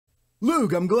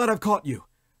Loog, I'm glad I've caught you.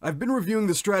 I've been reviewing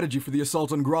the strategy for the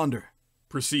assault on Gronder.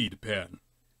 Proceed, Pan.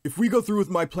 If we go through with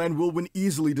my plan, we'll win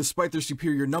easily despite their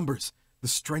superior numbers. The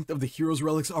strength of the hero's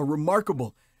relics are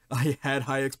remarkable. I had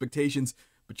high expectations,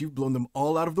 but you've blown them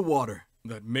all out of the water.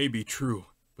 That may be true,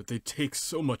 but they take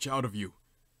so much out of you.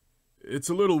 It's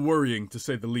a little worrying, to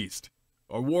say the least.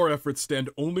 Our war efforts stand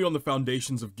only on the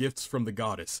foundations of gifts from the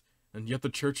goddess, and yet the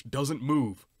church doesn't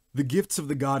move. The gifts of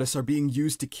the goddess are being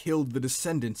used to kill the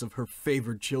descendants of her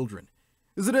favored children.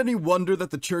 Is it any wonder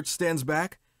that the church stands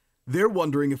back? They're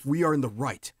wondering if we are in the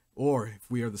right, or if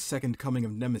we are the second coming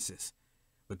of Nemesis.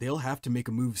 But they'll have to make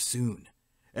a move soon.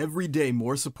 Every day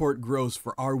more support grows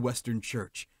for our Western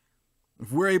church.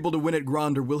 If we're able to win at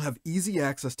Gronder, we'll have easy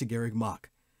access to Garreg Mach.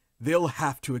 They'll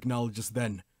have to acknowledge us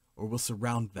then, or we'll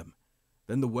surround them.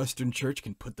 Then the Western church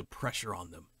can put the pressure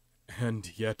on them.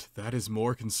 And yet that is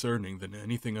more concerning than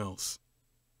anything else.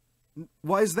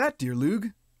 Why is that, dear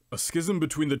Loog? A schism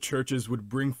between the churches would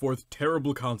bring forth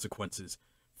terrible consequences.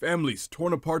 Families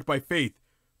torn apart by faith,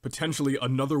 potentially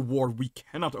another war we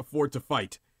cannot afford to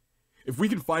fight. If we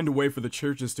can find a way for the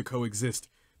churches to coexist,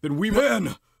 then we—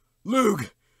 Pan! Loog!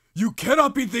 You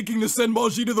cannot be thinking to send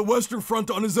Maugis to the Western Front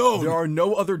on his own! There are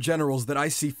no other generals that I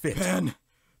see fit. Pan,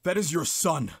 that is your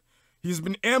son. He has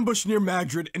been ambushed near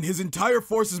Madrid, and his entire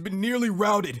force has been nearly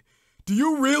routed. Do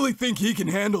you really think he can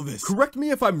handle this? Correct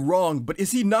me if I'm wrong, but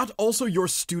is he not also your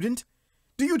student?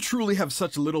 Do you truly have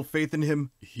such little faith in him?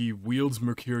 He wields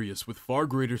Mercurius with far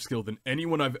greater skill than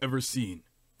anyone I've ever seen.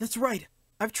 That's right.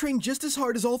 I've trained just as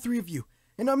hard as all three of you,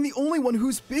 and I'm the only one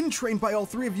who's been trained by all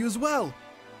three of you as well.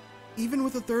 Even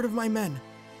with a third of my men.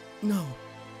 No,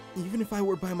 even if I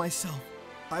were by myself,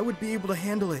 I would be able to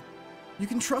handle it. You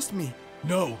can trust me.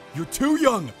 No, you're too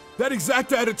young. That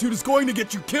exact attitude is going to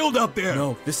get you killed out there.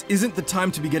 No, this isn't the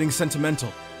time to be getting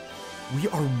sentimental. We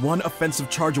are one offensive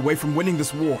charge away from winning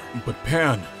this war. But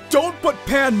Pan— Don't but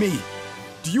Pan me!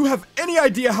 Do you have any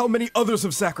idea how many others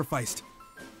have sacrificed?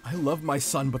 I love my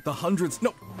son, but the hundreds,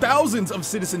 no, thousands of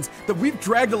citizens that we've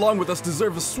dragged along with us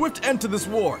deserve a swift end to this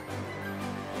war.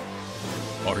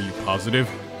 Are you positive?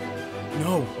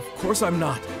 No, of course I'm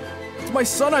not. It's my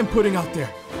son I'm putting out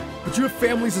there. But you have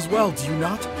families as well, do you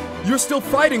not? You're still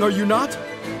fighting, are you not?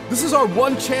 This is our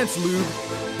one chance, Loog.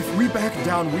 If we back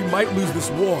down, we might lose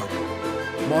this war.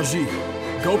 Maugis,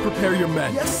 go prepare your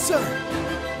men. Yes, sir.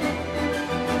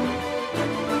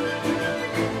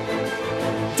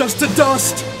 Dust to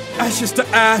dust, ashes to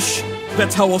ash.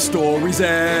 That's how all stories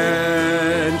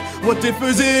end. What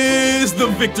differs is the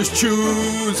victors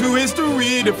choose who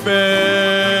history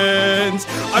defends.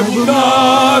 I will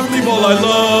not leave all I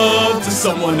love to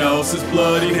someone else's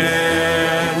bloody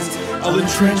hands. I'll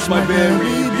entrench my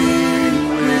very being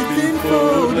within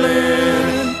foreign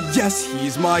land. Yes,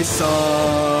 he's my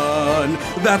son.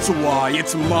 That's why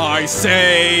it's my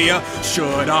say.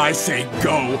 Should I say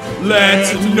go,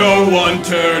 let no one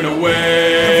turn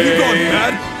away. Have you gone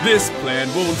mad? This plan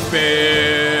won't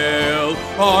fail.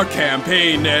 Our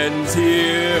campaign ends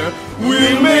here.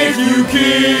 We'll make you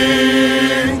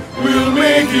king. We'll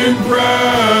make him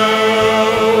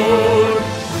proud.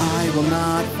 I will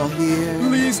not fall here.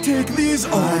 Please take these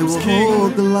arms, I will King.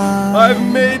 hold the line. I've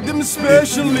made them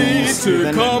specially to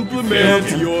then complement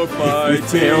fail, your If we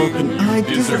fail, fighting. then I Is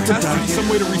there deserve to has to die. be some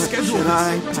way to reschedule Should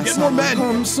I this, to pass get more on? men?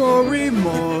 I'm sorry, If I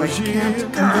can't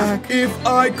come Maugis. back, If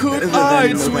I could, better than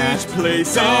I'd no switch that.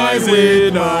 places Die in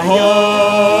with a my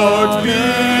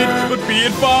heartbeat. But be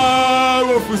it fire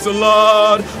or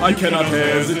fusillade, I cannot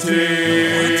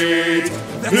hesitate.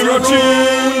 There are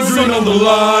children on the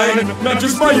line, not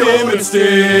just my own at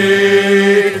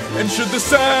stake. And should the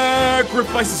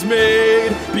sacrifices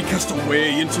made be cast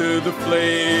away into the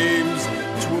flames,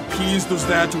 to appease those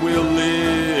that will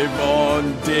live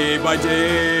on day by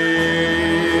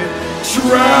day.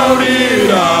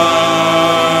 Shrouded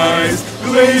eyes,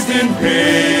 glazed in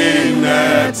pain,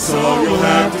 that's all you'll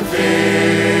have to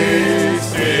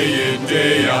face. Day in,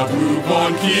 day out, move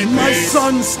on, keep pace. My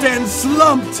son stands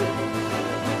slumped.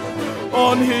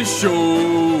 On his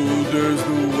shoulders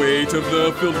the weight of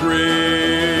the filled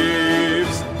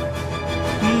graves.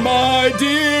 My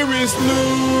dearest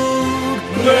Loog,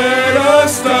 let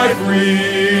us die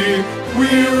free.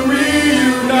 We're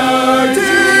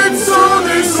reunited, so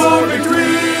this our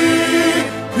victory.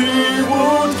 He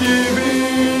won't give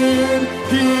in,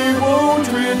 he won't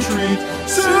retreat.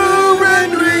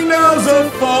 Surrendering now's a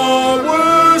far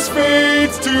worse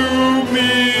fate to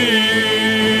meet.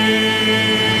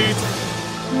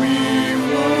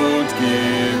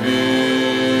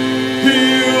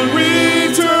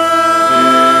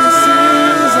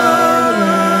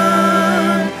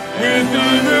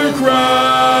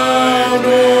 Crown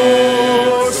of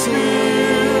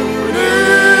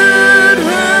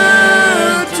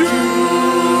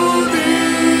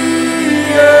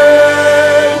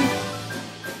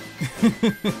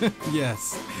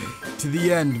Yes. To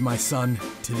the end, my son.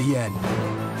 To the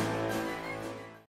end.